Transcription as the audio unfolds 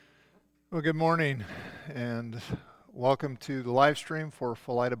Well, good morning, and welcome to the live stream for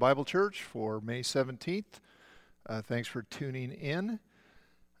Philida Bible Church for May 17th. Thanks for tuning in.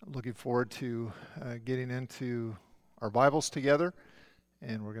 Looking forward to getting into our Bibles together,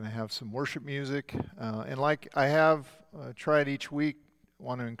 and we're going to have some worship music. And like I have tried each week, I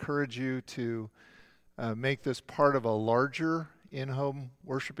want to encourage you to make this part of a larger in-home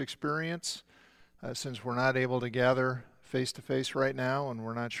worship experience, since we're not able to gather face-to-face right now, and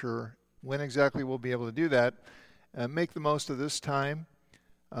we're not sure when exactly we'll be able to do that. Make the most of this time.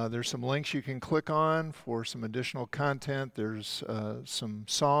 There's some links you can click on for some additional content. There's some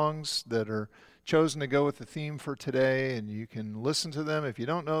songs that are chosen to go with the theme for today, and you can listen to them if you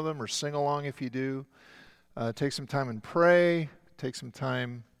don't know them or sing along if you do. Take some time and pray. Take some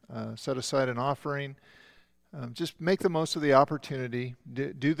time, set aside an offering. Just make the most of the opportunity.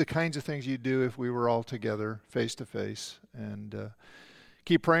 Do the kinds of things you'd do if we were all together face to face. And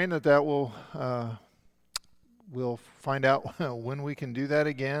keep praying that we'll find out when we can do that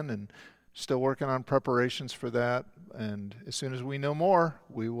again, and still working on preparations for that. And as soon as we know more,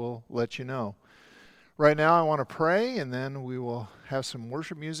 we will let you know. Right now I want to pray, and then we will have some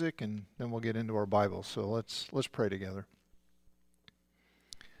worship music, and then we'll get into our Bible. So let's pray together.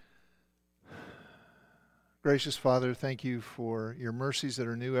 Gracious Father, thank you for your mercies that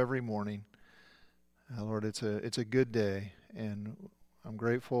are new every morning. Lord, it's a good day, and I'm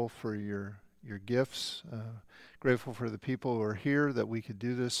grateful for your gifts, grateful for the people who are here that we could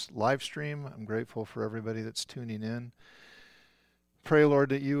do this live stream. I'm grateful for everybody that's tuning in. Pray, Lord,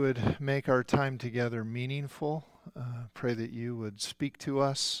 that you would make our time together meaningful. Pray that you would speak to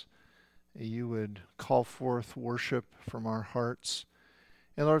us, that you would call forth worship from our hearts.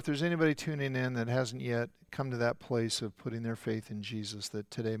 And Lord, if there's anybody tuning in that hasn't yet come to that place of putting their faith in Jesus, that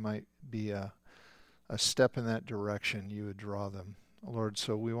today might be a step in that direction, you would draw them. Lord,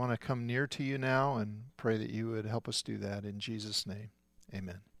 so we want to come near to you now and pray that you would help us do that in Jesus' name.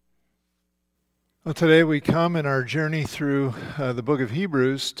 Amen. Well, today we come in our journey through the book of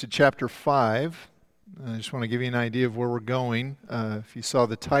Hebrews to chapter 5. I just want to give you an idea of where we're going. If you saw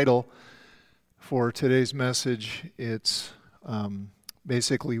the title for today's message, it's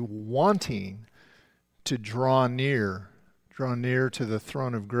basically wanting to draw near to the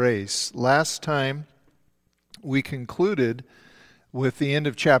throne of grace. Last time we concluded with the end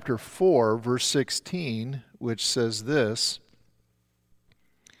of chapter 4, verse 16, which says this: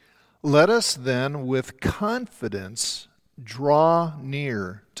 "Let us then with confidence draw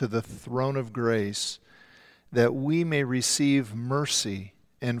near to the throne of grace, that we may receive mercy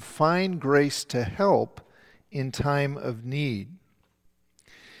and find grace to help in time of need."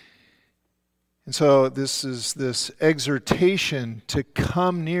 And so this is this exhortation to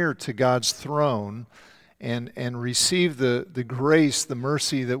come near to God's throne and receive the grace, the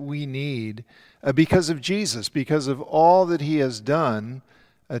mercy that we need because of Jesus, because of all that he has done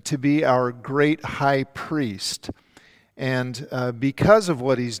to be our great high priest. And because of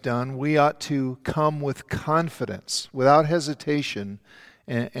what he's done, we ought to come with confidence, without hesitation,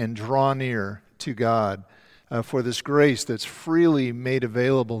 and draw near to God for this grace that's freely made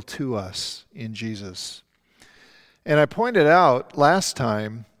available to us in Jesus. And I pointed out last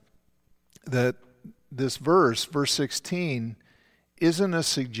time that this verse 16, isn't a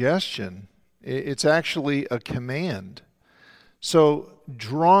suggestion. It's actually a command. So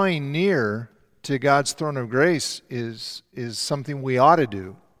drawing near to God's throne of grace is something we ought to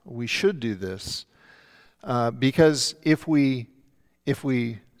do. We should do this. Because if we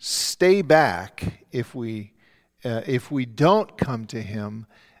stay back, if we don't come to him,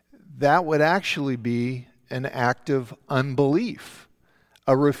 that would actually be an act of unbelief,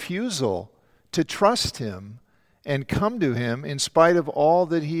 a refusal to trust him and come to him in spite of all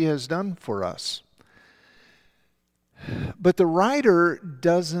that he has done for us. But the writer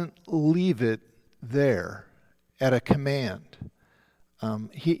doesn't leave it there at a command.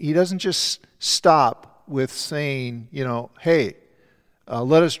 He doesn't just stop with saying, hey,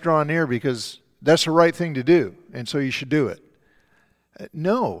 let us draw near because that's the right thing to do, and so you should do it.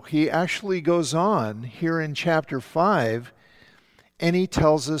 No, he actually goes on here in chapter 5, and he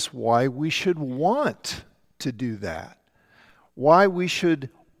tells us why we should want to do that. Why we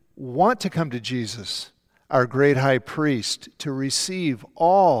should want to come to Jesus, our great high priest, to receive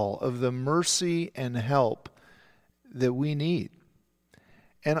all of the mercy and help that we need.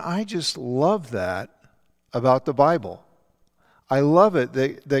 And I just love that about the Bible. I love it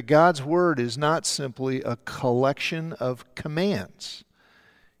that God's Word is not simply a collection of commands,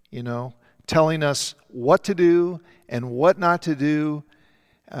 telling us what to do and what not to do,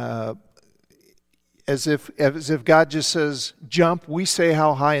 as if God just says, jump, we say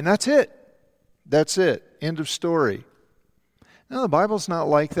how high, and that's it. That's it. End of story. No, the Bible's not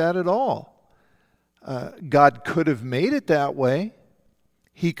like that at all. God could have made it that way.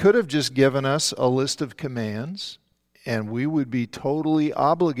 He could have just given us a list of commands, and we would be totally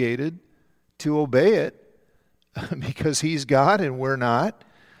obligated to obey it because He's God and we're not.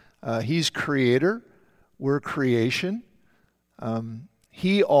 He's creator. We're creation.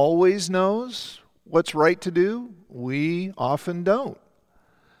 He always knows what's right to do. We often don't.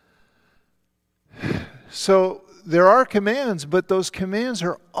 So there are commands, but those commands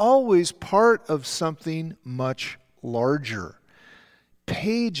are always part of something much larger.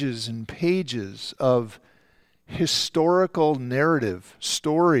 Pages and pages of historical narrative,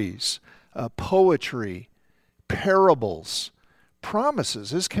 stories, poetry, parables,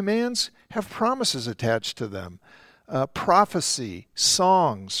 promises. His commands have promises attached to them. Prophecy,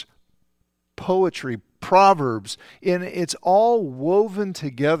 songs, poetry, proverbs, and it's all woven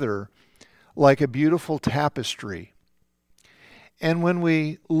together like a beautiful tapestry. And when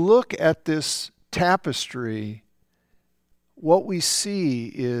we look at this tapestry, what we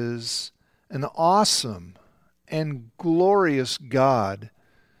see is an awesome and glorious God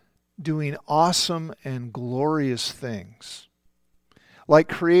doing awesome and glorious things. Like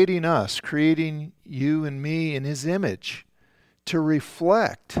creating us, creating you and me in His image to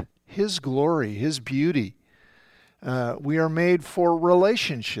reflect His glory, His beauty. We are made for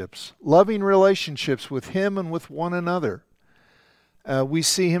relationships, loving relationships with Him and with one another. We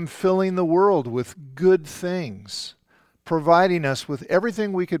see Him filling the world with good things, providing us with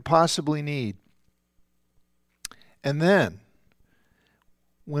everything we could possibly need. And then,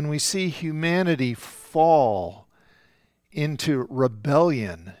 when we see humanity fall into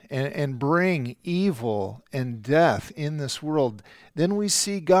rebellion and bring evil and death in this world, then we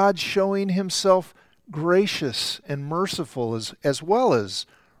see God showing Himself gracious and merciful as well as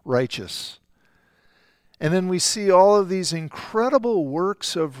righteous. And then we see all of these incredible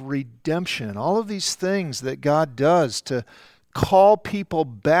works of redemption, all of these things that God does to call people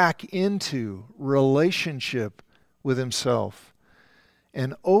back into relationship with Himself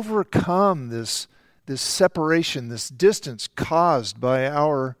and overcome this separation, this distance caused by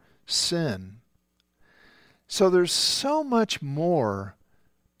our sin. So there's so much more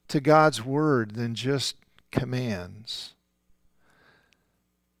to God's Word than just commands.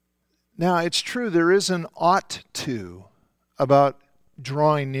 Now, it's true there is an ought to about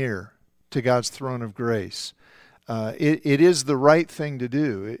drawing near to God's throne of grace. It is the right thing to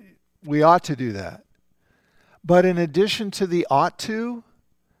do. We ought to do that. But in addition to the ought to,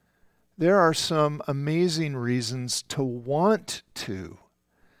 there are some amazing reasons to want to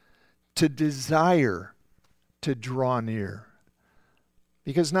desire to draw near.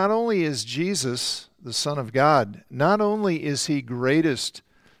 Because not only is Jesus the Son of God, not only is He greatest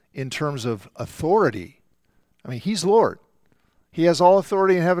in terms of authority, I mean, He's Lord. He has all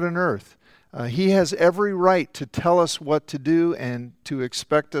authority in heaven and earth. He has every right to tell us what to do and to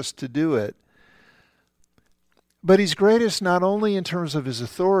expect us to do it. But He's greatest not only in terms of His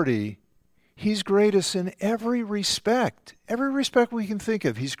authority, He's greatest in every respect. Every respect we can think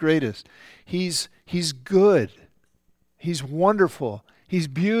of, He's greatest. He's good. He's wonderful. He's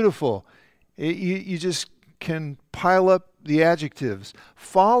beautiful. You just can pile up the adjectives.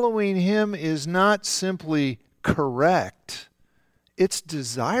 Following Him is not simply correct. It's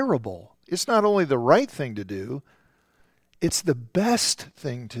desirable. It's not only the right thing to do, it's the best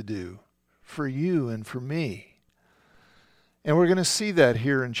thing to do for you and for me. And we're going to see that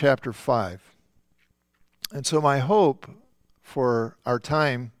here in chapter 5. And so my hope for our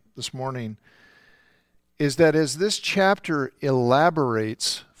time this morning is that as this chapter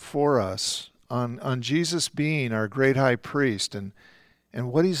elaborates for us on Jesus being our great high priest and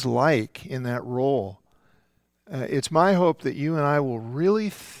what He's like in that role, it's my hope that you and I will really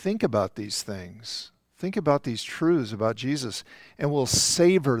think about these things, think about these truths about Jesus, and we'll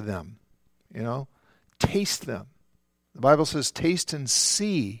savor them, taste them. The Bible says, taste and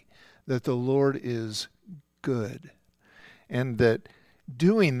see that the Lord is good. And that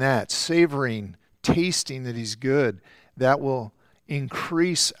doing that, savoring, tasting that He's good, that will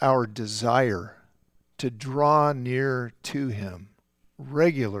increase our desire to draw near to Him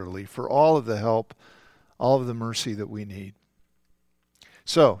regularly for all of the help, all of the mercy that we need.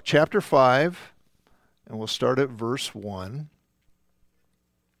 So, chapter 5, and we'll start at verse 1.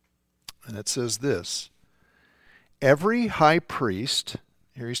 And it says this: Every high priest,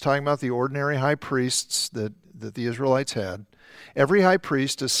 here he's talking about the ordinary high priests that the Israelites had. Every high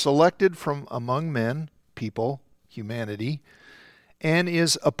priest is selected from among men, people, humanity, and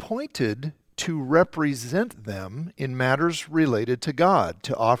is appointed to represent them in matters related to God,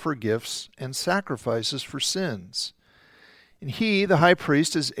 to offer gifts and sacrifices for sins. And he, the high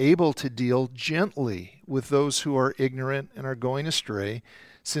priest, is able to deal gently with those who are ignorant and are going astray,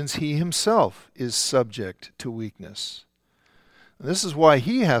 since he himself is subject to weakness. And this is why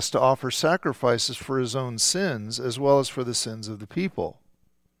he has to offer sacrifices for his own sins as well as for the sins of the people.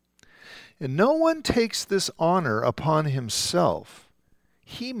 And no one takes this honor upon himself.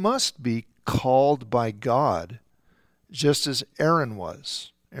 He must be called by God, just as Aaron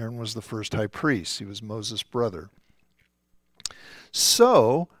was. Aaron was the first high priest. He was Moses' brother.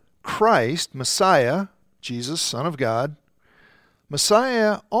 So, Christ, Messiah, Jesus, Son of God,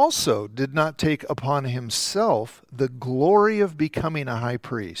 Messiah also did not take upon himself the glory of becoming a high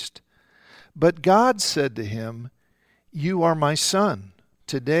priest. But God said to him, "You are my son.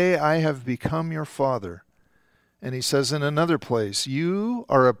 Today I have become your father." And he says in another place, "You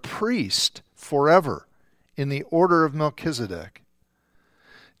are a priest forever in the order of Melchizedek."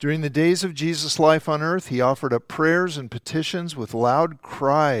 During the days of Jesus' life on earth, he offered up prayers and petitions with loud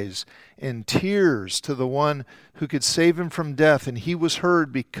cries and tears to the one who could save him from death, and he was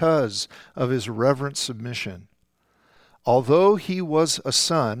heard because of his reverent submission. Although he was a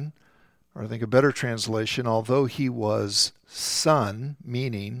son, or I think a better translation, although he was son,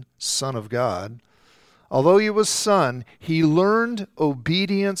 meaning Son of God, although he was son, he learned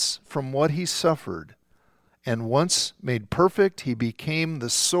obedience from what he suffered. And once made perfect, he became the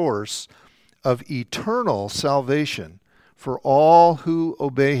source of eternal salvation for all who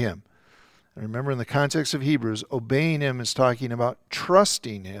obey him. And remember, in the context of Hebrews, obeying him is talking about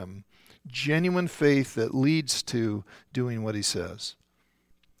trusting him, genuine faith that leads to doing what he says.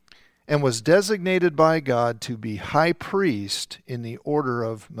 And was designated by God to be high priest in the order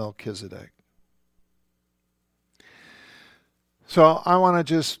of Melchizedek. So I want to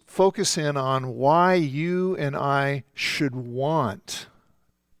just focus in on why you and I should want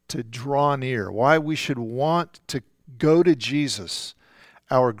to draw near, why we should want to go to Jesus,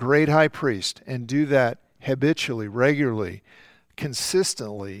 our great high priest, and do that habitually, regularly,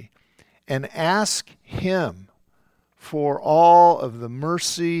 consistently, and ask him for all of the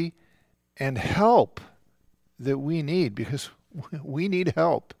mercy and help that we need, because we need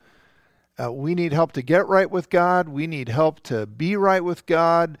help. We need help to get right with God. We need help to be right with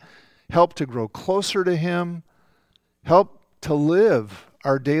God, help to grow closer to him, help to live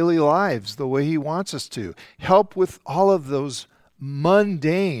our daily lives the way he wants us to, help with all of those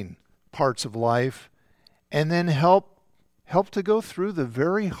mundane parts of life, and then help to go through the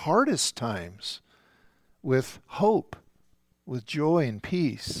very hardest times with hope, with joy and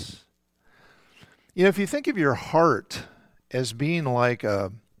peace. You know, if you think of your heart as being like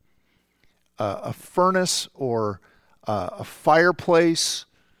a furnace or a fireplace,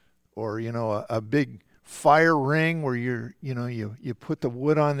 or a big fire ring where you put the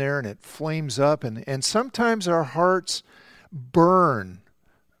wood on there and it flames up, and sometimes our hearts burn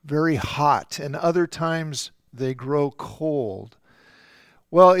very hot and other times they grow cold.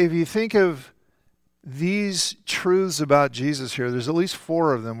 Well, if you think of these truths about Jesus here, there's at least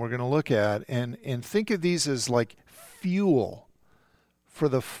 4 of them we're going to look at, and think of these as like fuel for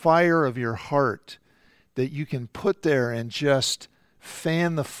the fire of your heart that you can put there and just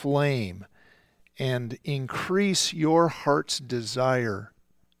fan the flame and increase your heart's desire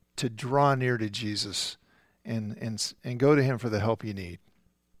to draw near to Jesus and go to him for the help you need.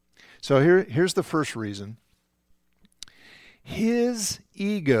 So here's the first reason. His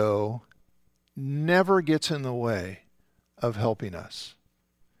ego never gets in the way of helping us.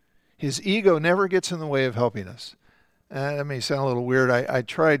 His ego never gets in the way of helping us. That may sound a little weird. I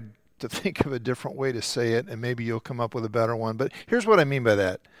tried to think of a different way to say it, and maybe you'll come up with a better one. But here's what I mean by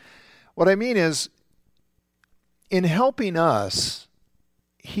that. What I mean is, in helping us,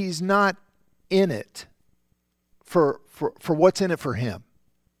 he's not in it for what's in it for him.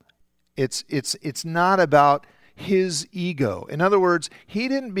 It's not about his ego. In other words, he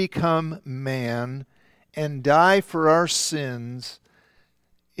didn't become man and die for our sins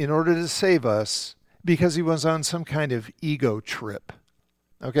in order to save us because he was on some kind of ego trip.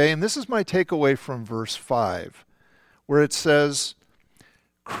 Okay, and this is my takeaway from verse 5, where it says,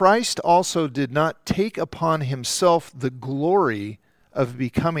 Christ also did not take upon himself the glory of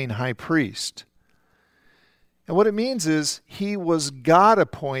becoming high priest. And what it means is he was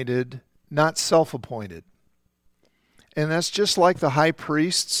God-appointed, not self-appointed. And that's just like the high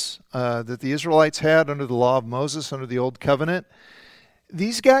priests that the Israelites had under the law of Moses, under the Old Covenant.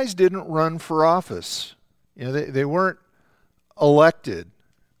 These guys didn't run for office. They weren't elected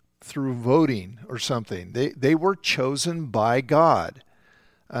through voting or something. They were chosen by God.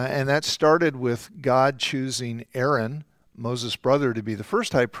 And that started with God choosing Aaron, Moses' brother, to be the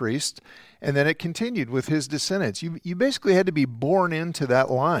first high priest, and then it continued with his descendants. You basically had to be born into that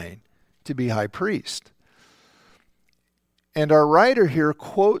line to be high priest. And our writer here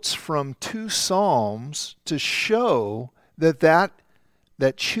quotes from 2 Psalms to show that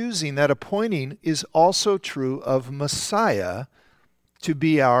choosing, that appointing, is also true of Messiah to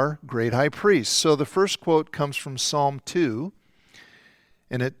be our great high priest. So the first quote comes from Psalm 2,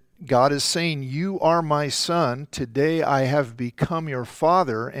 and God is saying, "You are my son. Today I have become your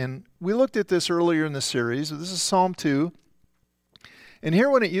father." And we looked at this earlier in the series. This is Psalm 2. And here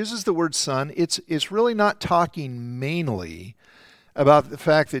when it uses the word son, it's really not talking mainly about the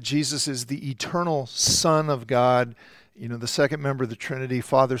fact that Jesus is the eternal Son of God, the second member of the Trinity,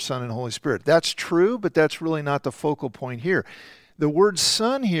 Father, Son, and Holy Spirit. That's true, but that's really not the focal point here. The word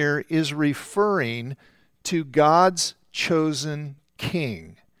son here is referring to God's chosen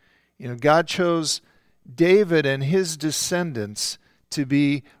king. God chose David and his descendants to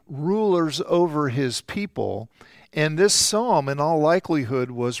be rulers over his people. And this psalm, in all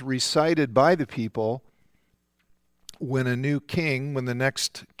likelihood, was recited by the people when the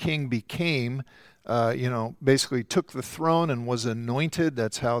next king became, basically took the throne and was anointed.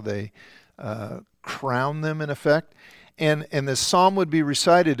 That's how they crowned them, in effect. And this psalm would be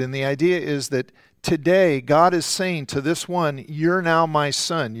recited, and the idea is that today God is saying to this one, "You're now my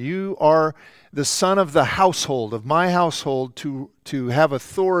son. You are the son of the household, of my household, to have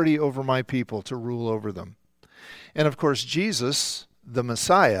authority over my people, to rule over them." And of course, Jesus, the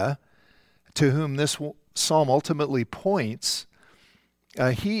Messiah, to whom this psalm ultimately points,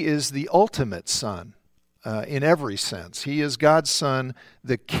 he is the ultimate son in every sense. He is God's son,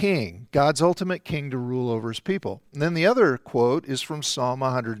 the king, God's ultimate king to rule over his people. And then the other quote is from Psalm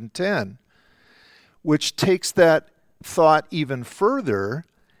 110, which takes that thought even further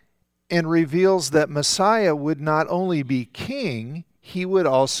and reveals that Messiah would not only be king, he would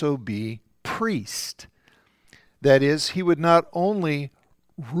also be priest. That is, he would not only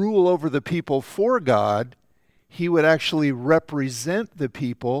rule over the people for God, he would actually represent the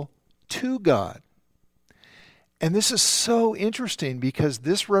people to God. And this is so interesting because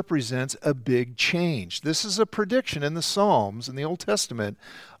this represents a big change. This is a prediction in the Psalms, in the Old Testament,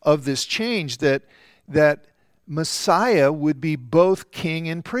 of this change that Messiah would be both king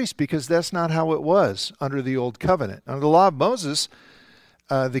and priest, because that's not how it was under the Old Covenant. Under the law of Moses,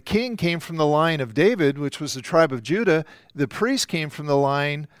 the king came from the line of David, which was the tribe of Judah. The priest came from the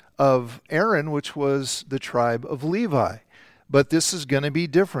line of Aaron, which was the tribe of Levi. But this is going to be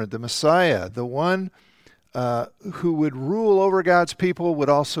different. The Messiah, the one who would rule over God's people, would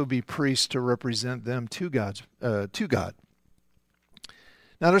also be priest to represent them to God.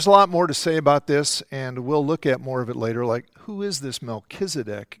 Now, there's a lot more to say about this, and we'll look at more of it later, like who is this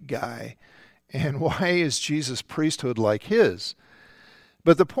Melchizedek guy, and why is Jesus' priesthood like his?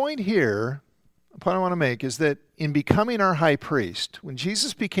 But the point here, the point I want to make, is that in becoming our high priest, when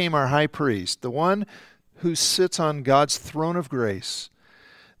Jesus became our high priest, the one who sits on God's throne of grace,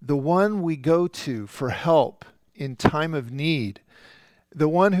 the one we go to for help in time of need, the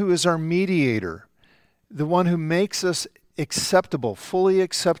one who is our mediator, the one who makes us acceptable, fully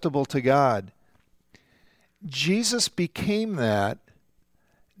acceptable to God. Jesus became that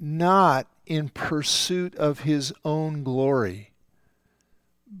not in pursuit of his own glory,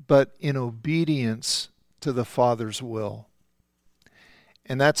 but in obedience to the Father's will.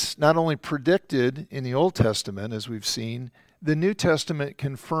 And that's not only predicted in the Old Testament, as we've seen, the New Testament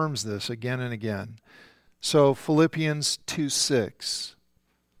confirms this again and again. So Philippians 2:6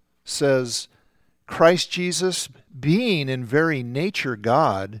 says, Christ Jesus, being in very nature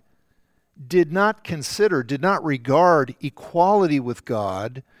God, did not regard equality with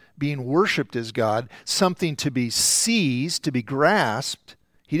God, being worshipped as God, something to be seized, to be grasped.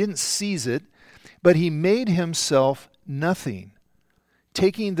 He didn't seize it, but he made himself nothing,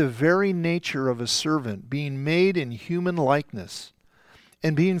 taking the very nature of a servant, being made in human likeness.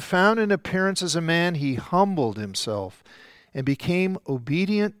 And being found in appearance as a man, he humbled himself and became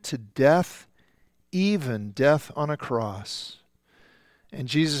obedient to death, even death on a cross. And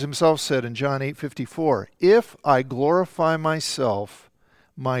Jesus himself said in John 8:54, if I glorify myself,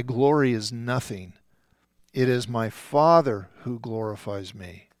 my glory is nothing. It is my Father who glorifies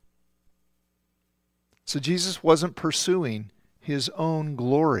me. So Jesus wasn't pursuing his own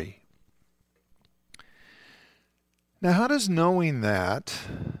glory. Now, how does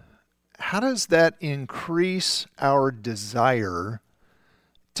that increase our desire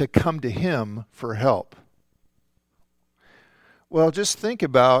to come to him for help? Well, just think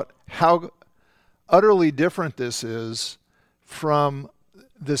about how utterly different this is from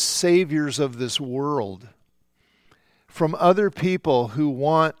the saviors of this world, from other people who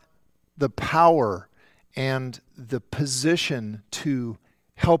want the power and the position to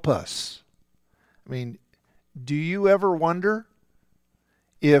help us. I mean, do you ever wonder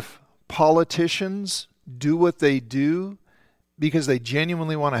if politicians do what they do because they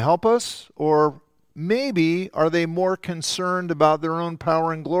genuinely want to help us, or maybe are they more concerned about their own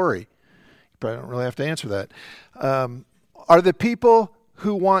power and glory? You probably don't really have to answer that. Are the people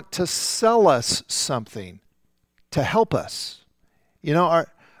who want to sell us something to help us, are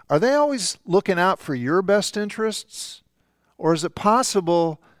they always looking out for your best interests? Or is it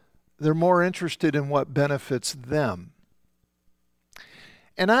possible they're more interested in what benefits them?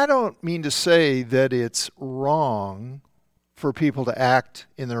 And I don't mean to say that it's wrong for people to act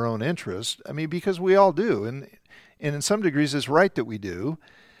in their own interest. I mean, because we all do. And in some degrees, it's right that we do.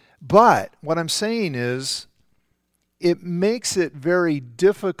 But what I'm saying is, it makes it very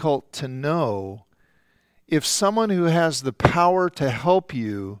difficult to know if someone who has the power to help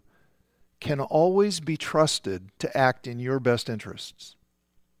you can always be trusted to act in your best interests.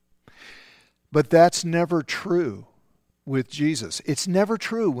 But that's never true with Jesus. It's never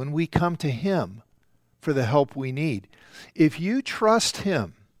true when we come to Him for the help we need. If you trust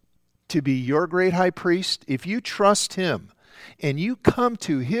Him to be your great high priest, if you trust Him and you come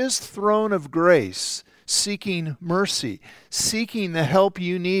to His throne of grace seeking mercy, seeking the help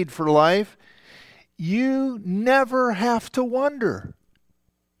you need for life, you never have to wonder.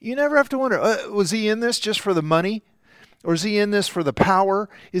 You never have to wonder, was He in this just for the money? Or is He in this for the power?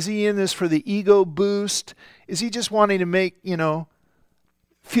 Is He in this for the ego boost? Is He just wanting to make,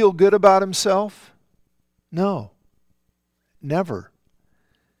 feel good about Himself? No, never.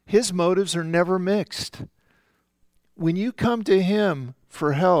 His motives are never mixed. When you come to Him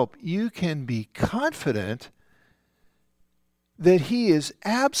for help, you can be confident that He is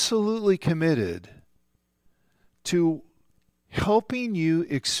absolutely committed to helping you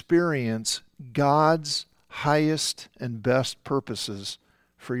experience God's highest and best purposes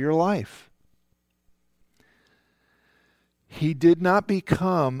for your life. He did not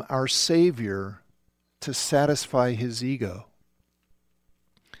become our Savior to satisfy His ego.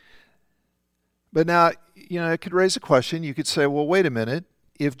 But now, it could raise a question. You could say, well, wait a minute.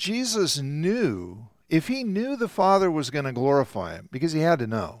 If Jesus knew, if He knew the Father was going to glorify Him, because He had to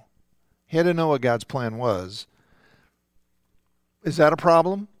know what God's plan was, is that a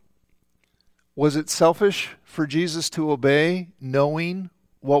problem? Was it selfish for Jesus to obey, knowing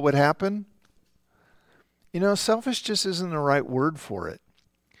what would happen? Selfish just isn't the right word for it.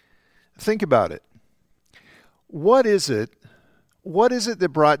 Think about it. What is it that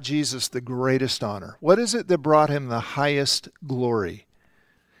brought Jesus the greatest honor? What is it that brought Him the highest glory?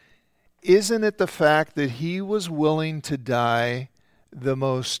 Isn't it the fact that He was willing to die the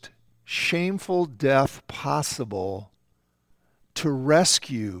most shameful death possible to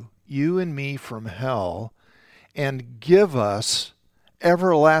rescue you and me from hell and give us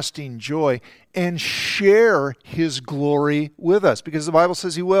everlasting joy and share His glory with us? Because the Bible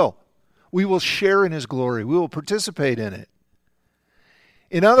says He will. We will share in His glory. We will participate in it.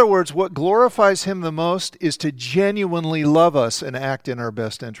 In other words, what glorifies Him the most is to genuinely love us and act in our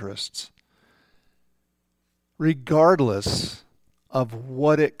best interests, regardless of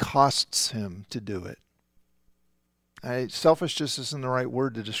what it costs Him to do it. Selfish just isn't the right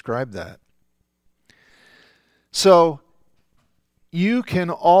word to describe that. So, you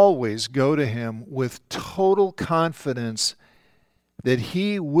can always go to Him with total confidence that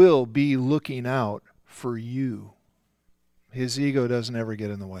He will be looking out for you. His ego doesn't ever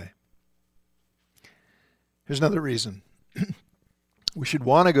get in the way. Here's another reason. We should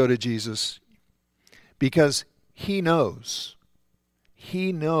want to go to Jesus because He knows.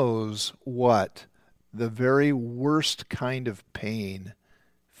 He knows what the very worst kind of pain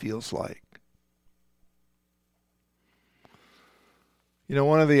feels like.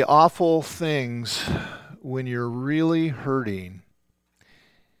 One of the awful things when you're really hurting,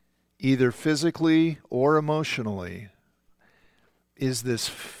 either physically or emotionally, is this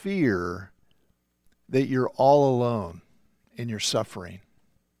fear that you're all alone in your suffering.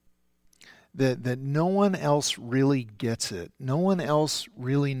 That no one else really gets it. No one else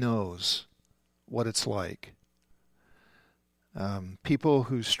really knows what it's like. People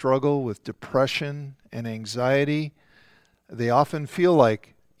who struggle with depression and anxiety, they often feel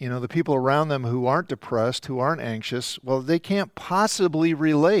like, the people around them who aren't depressed, who aren't anxious, well, they can't possibly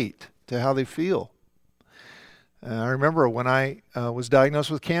relate to how they feel. I remember when I was diagnosed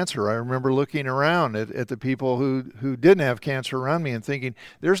with cancer, I remember looking around at the people who didn't have cancer around me and thinking,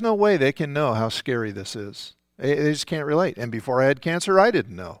 there's no way they can know how scary this is. They just can't relate. And before I had cancer, I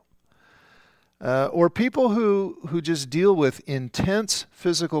didn't know. Or people who just deal with intense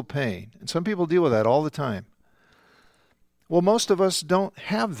physical pain. And some people deal with that all the time. Well, most of us don't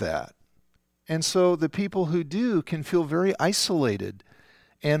have that. And so the people who do can feel very isolated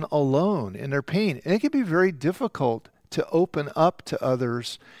and alone in their pain. And it can be very difficult to open up to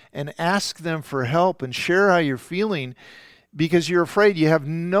others and ask them for help and share how you're feeling, because you're afraid you have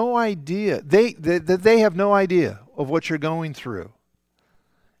no idea. They have no idea of what you're going through.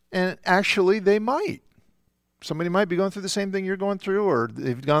 And actually, they might. Somebody might be going through the same thing you're going through, or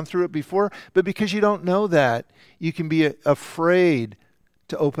they've gone through it before. But because you don't know that, you can be afraid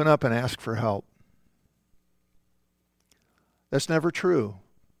to open up and ask for help. That's never true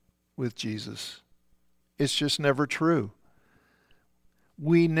with Jesus. It's just never true.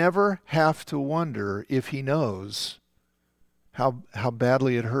 We never have to wonder if he knows how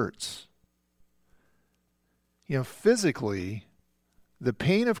badly it hurts. You know, physically, the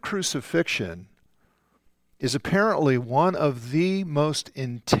pain of crucifixion is apparently one of the most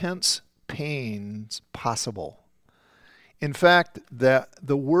intense pains possible. In fact,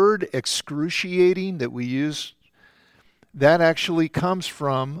 the word excruciating that we use, that actually comes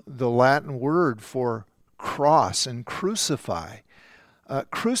from the Latin word for cross and crucify.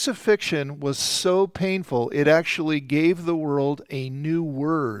 Crucifixion was so painful, it actually gave the world a new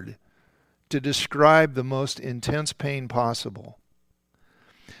word to describe the most intense pain possible.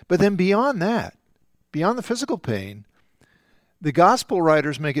 But then beyond that, beyond the physical pain, the gospel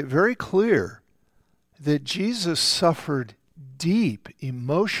writers make it very clear that Jesus suffered deep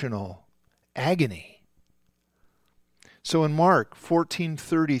emotional agony. So in Mark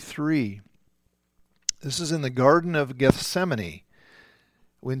 14:33, this is in the Garden of Gethsemane,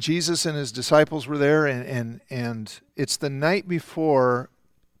 when Jesus and his disciples were there, and it's the night before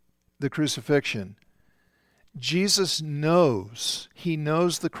the crucifixion. Jesus knows, he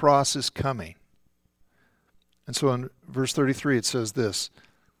knows the cross is coming. And so in verse 33 it says this,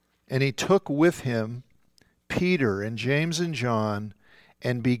 "And he took with him Peter and James and John,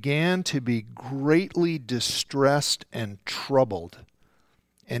 and began to be greatly distressed and troubled.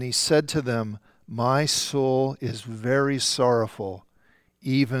 And he said to them, 'My soul is very sorrowful,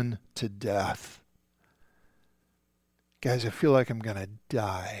 even to death.'" Guys, I feel like I'm going to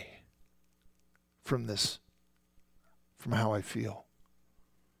die from this, from how I feel.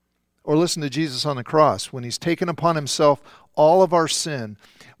 Or listen to Jesus on the cross, when he's taken upon himself all of our sin,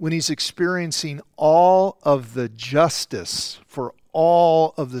 when he's experiencing all of the justice for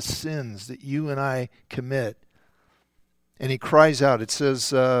all of the sins that you and I commit. And he cries out, it says,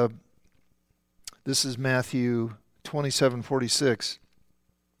 this is Matthew 27:46.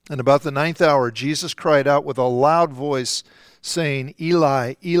 "And about the 9th hour, Jesus cried out with a loud voice, saying,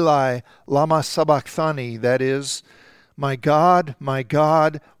 'Eli, Eli, lama sabachthani,' that is, 'My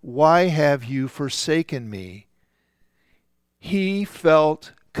God, why have you forsaken me?'" He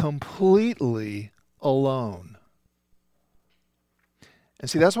felt completely alone. And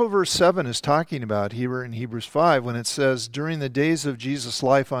see, that's what verse 7 is talking about here in Hebrews 5, when it says, during the days of Jesus'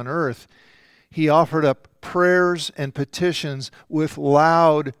 life on earth, he offered up prayers and petitions with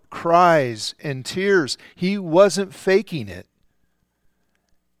loud cries and tears. He wasn't faking it.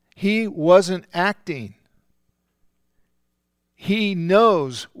 He wasn't acting. He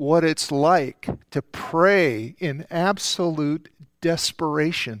knows what it's like to pray in absolute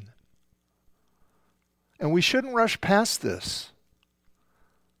desperation. And we shouldn't rush past this.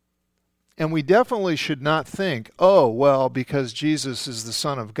 And we definitely should not think, oh, well, because Jesus is the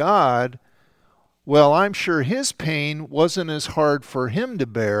Son of God, well, I'm sure his pain wasn't as hard for him to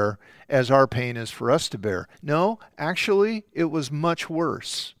bear as our pain is for us to bear. No, actually, it was much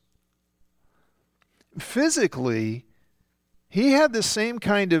worse. Physically, he had the same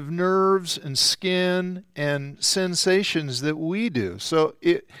kind of nerves and skin and sensations that we do. So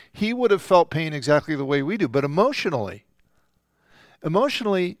he would have felt pain exactly the way we do. But emotionally,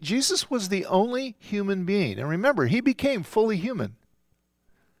 Jesus was the only human being. And remember, he became fully human.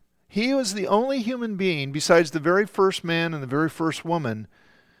 He was the only human being, besides the very first man and the very first woman,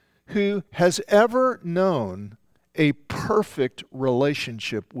 who has ever known a perfect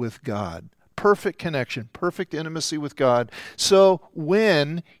relationship with God. Perfect connection, perfect intimacy with God. So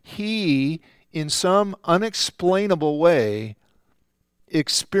when he, in some unexplainable way,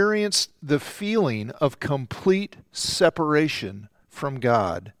 experienced the feeling of complete separation from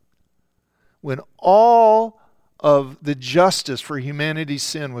God, when all of the justice for humanity's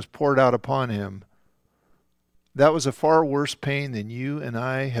sin was poured out upon him, that was a far worse pain than you and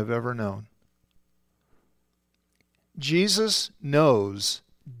I have ever known. Jesus knows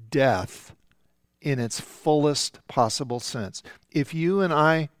death in its fullest possible sense. If you and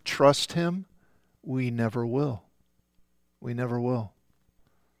I trust him, we never will. We never will.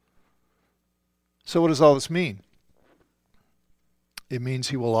 So what does all this mean? It means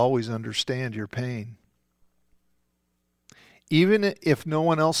he will always understand your pain. Even if no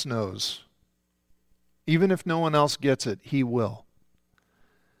one else knows, even if no one else gets it, he will.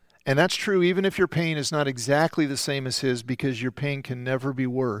 And that's true even if your pain is not exactly the same as his, because your pain can never be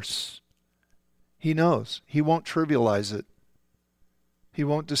worse. He knows. He won't trivialize it. He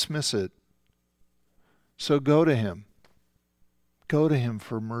won't dismiss it. So go to him. Go to him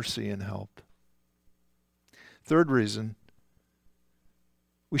for mercy and help. Third reason,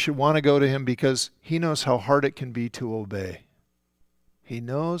 we should want to go to him because he knows how hard it can be to obey. He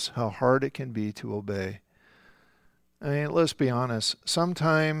knows how hard it can be to obey. I mean, let's be honest.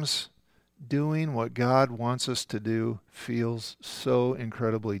 Sometimes doing what God wants us to do feels so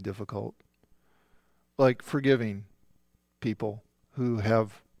incredibly difficult. Like forgiving people who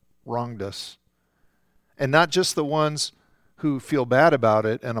have wronged us. And not just the ones who feel bad about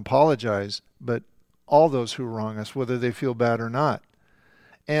it and apologize, but all those who wrong us, whether they feel bad or not.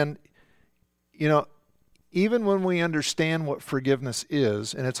 And, even when we understand what forgiveness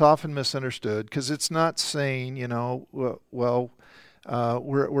is, and it's often misunderstood, because it's not saying, we're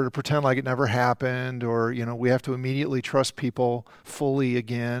to pretend like it never happened, or, we have to immediately trust people fully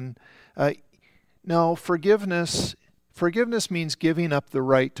again. No, forgiveness means giving up the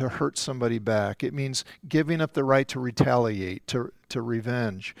right to hurt somebody back. It means giving up the right to retaliate, to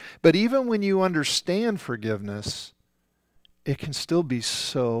revenge. But even when you understand forgiveness, it can still be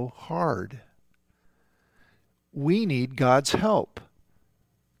so hard. We need God's help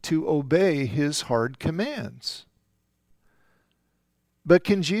to obey his hard commands. But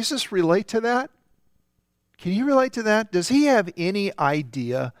can Jesus relate to that? Can he relate to that? Does he have any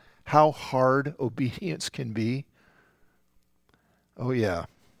idea how hard obedience can be? Oh yeah.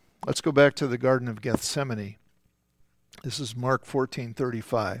 Let's go back to the Garden of Gethsemane. This is Mark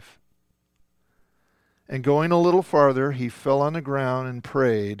 14:35. And going a little farther, he fell on the ground and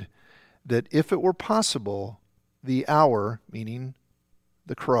prayed that if it were possible, the hour, meaning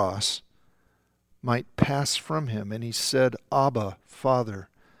the cross, might pass from him. And he said, Abba, Father,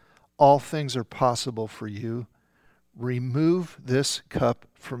 all things are possible for you. Remove this cup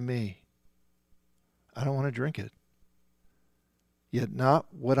from me. I don't want to drink it. Yet not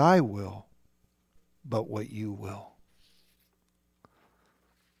what I will, but what you will.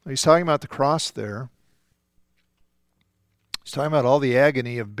 He's talking about the cross there. He's talking about all the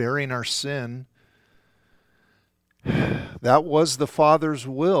agony of bearing our sin. That was the Father's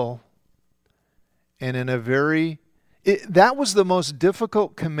will. And that was the most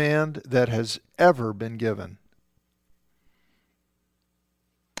difficult command that has ever been given.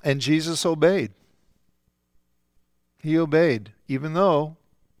 And Jesus obeyed. He obeyed, even though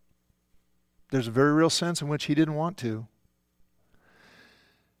there's a very real sense in which he didn't want to.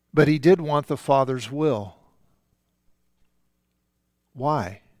 But he did want the Father's will.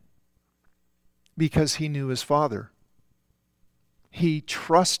 Why? Because he knew his Father. He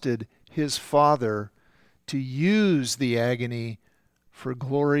trusted his Father to use the agony for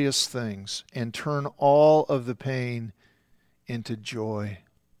glorious things and turn all of the pain into joy.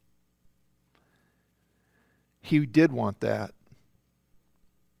 He did want that.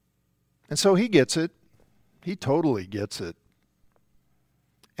 And so he gets it. He totally gets it.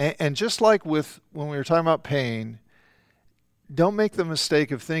 And just like when we were talking about pain, don't make the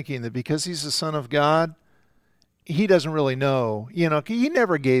mistake of thinking that because he's the Son of God, he doesn't really know. He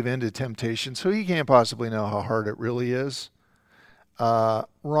never gave in to temptation, so he can't possibly know how hard it really is.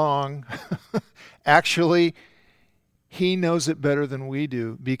 Wrong. Actually, he knows it better than we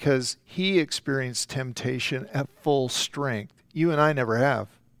do because he experienced temptation at full strength. You and I never have.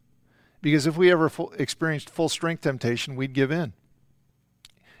 Because if we ever experienced full strength temptation, we'd give in.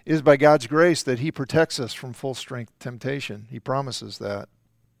 It is by God's grace that he protects us from full strength temptation. He promises that.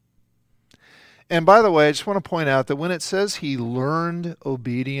 And by the way, I just want to point out that when it says he learned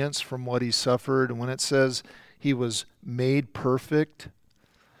obedience from what he suffered, and when it says he was made perfect,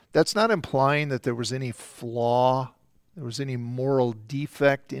 that's not implying that there was any flaw, there was any moral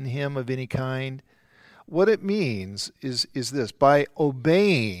defect in him of any kind. What it means is this: by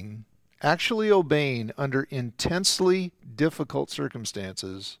actually obeying under intensely difficult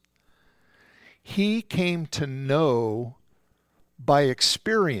circumstances, he came to know by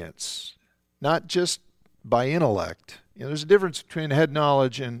experience, not just by intellect. There's a difference between head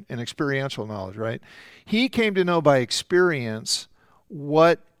knowledge and experiential knowledge, right? He came to know by experience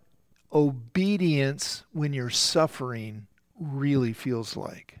what obedience when you're suffering really feels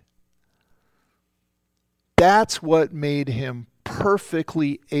like. That's what made him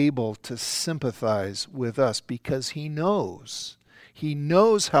perfectly able to sympathize with us, because he knows. He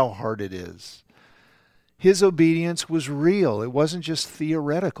knows how hard it is. His obedience was real. It wasn't just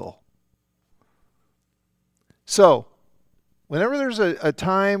theoretical. So, whenever there's a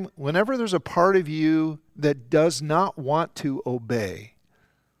time, whenever there's a part of you that does not want to obey,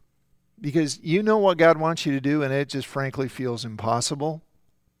 because you know what God wants you to do and it just frankly feels impossible,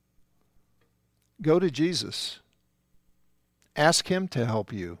 go to Jesus. Ask him to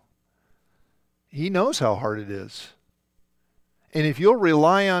help you. He knows how hard it is. And if you'll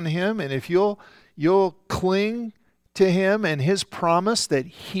rely on him, and if you'll cling to him and his promise that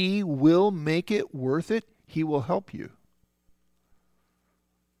he will make it worth it, he will help you.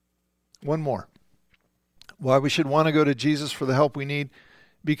 One more. Why we should want to go to Jesus for the help we need,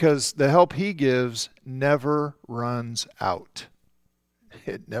 because the help he gives never runs out.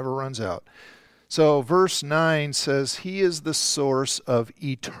 It never runs out. So verse 9 says, he is the source of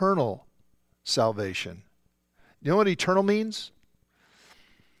eternal salvation. You know what eternal means?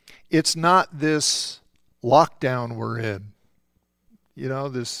 It's not this lockdown we're in. You know,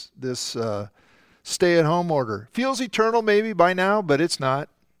 this stay-at-home order. Feels eternal maybe by now, but it's not.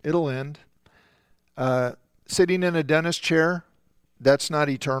 It'll end. Sitting in a dentist chair, that's not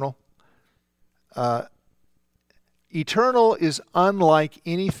eternal. Eternal is unlike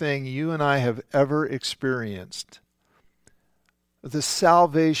anything you and I have ever experienced. The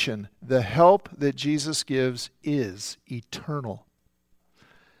salvation, the help that Jesus gives is eternal.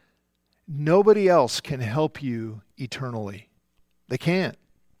 Nobody else can help you eternally. They can't.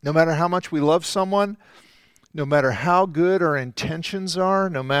 No matter how much we love someone, no matter how good our intentions are,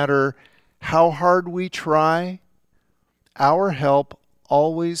 no matter how hard we try, our help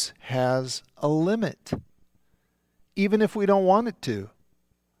always has a limit, even if we don't want it to.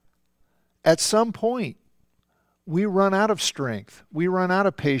 At some point, we run out of strength, we run out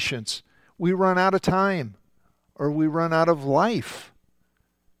of patience, we run out of time, or we run out of life,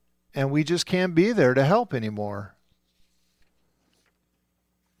 and we just can't be there to help anymore.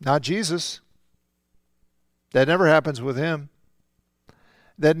 Not Jesus. That never happens with him.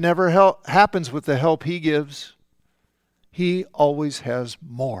 That never happens with the help he gives. He always has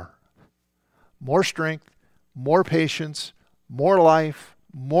more. More strength, more patience, more life,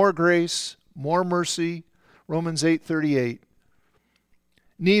 more grace, more mercy. Romans 8:38.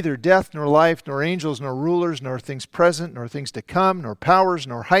 Neither death, nor life, nor angels, nor rulers, nor things present, nor things to come, nor powers,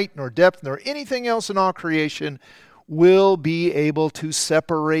 nor height, nor depth, nor anything else in all creation will be able to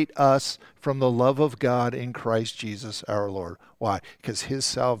separate us from the love of God in Christ Jesus our Lord. Why? Because his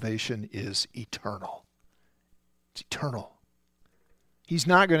salvation is eternal. It's eternal. He's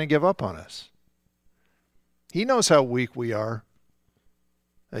not going to give up on us. He knows how weak we are.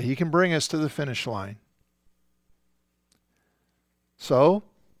 He can bring us to the finish line. So,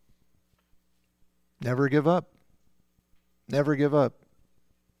 never give up. Never give up.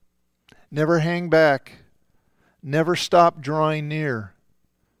 Never hang back. Never stop drawing near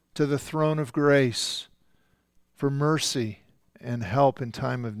to the throne of grace for mercy and help in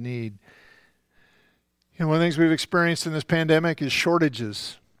time of need. You know, one of the things we've experienced in this pandemic is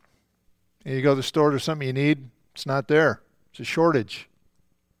shortages. You go to the store, there's something you need, it's not there. It's a shortage.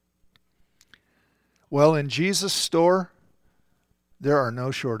 Well, in Jesus' store, there are no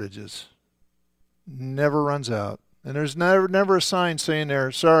shortages. Never runs out. And there's never a sign saying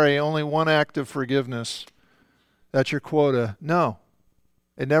there, sorry, only one act of forgiveness. That's your quota. No,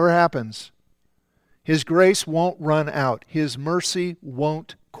 it never happens. His grace won't run out. His mercy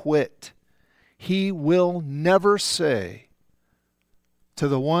won't quit. He will never say to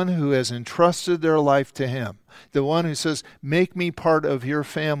the one who has entrusted their life to him, the one who says, make me part of your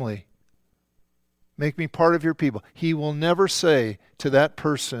family, make me part of your people. He will never say to that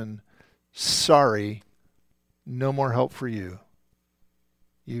person, sorry, no more help for you.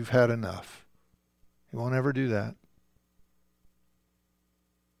 You've had enough. He won't ever do that.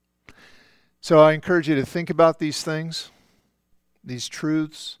 So I encourage you to think about these things, these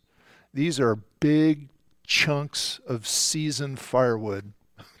truths. These are big chunks of seasoned firewood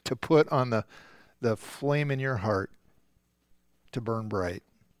to put on the flame in your heart to burn bright.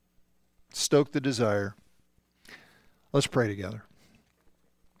 Stoke the desire. Let's pray together.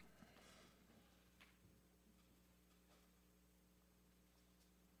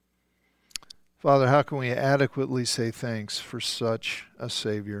 Father, how can we adequately say thanks for such a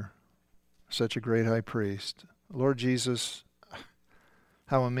Savior, such a great high priest? Lord Jesus,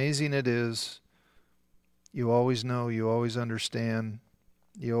 how amazing it is. You always know, you always understand,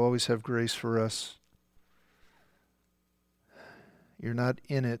 you always have grace for us. You're not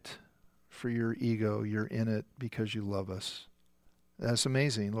in it for your ego. You're in it because you love us. That's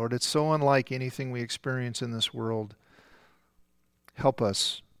amazing, Lord. It's so unlike anything we experience in this world. Help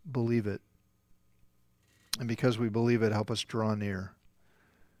us believe it. And because we believe it, help us draw near.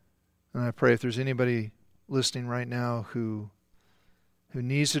 And I pray if there's anybody listening right now who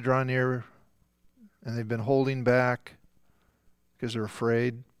needs to draw near and they've been holding back because they're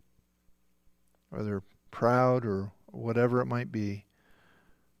afraid or they're proud or whatever it might be,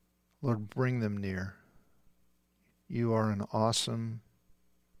 Lord, bring them near. You are an awesome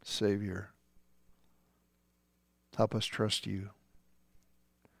Savior. Help us trust you.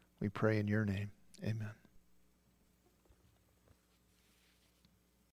 We pray in your name. Amen.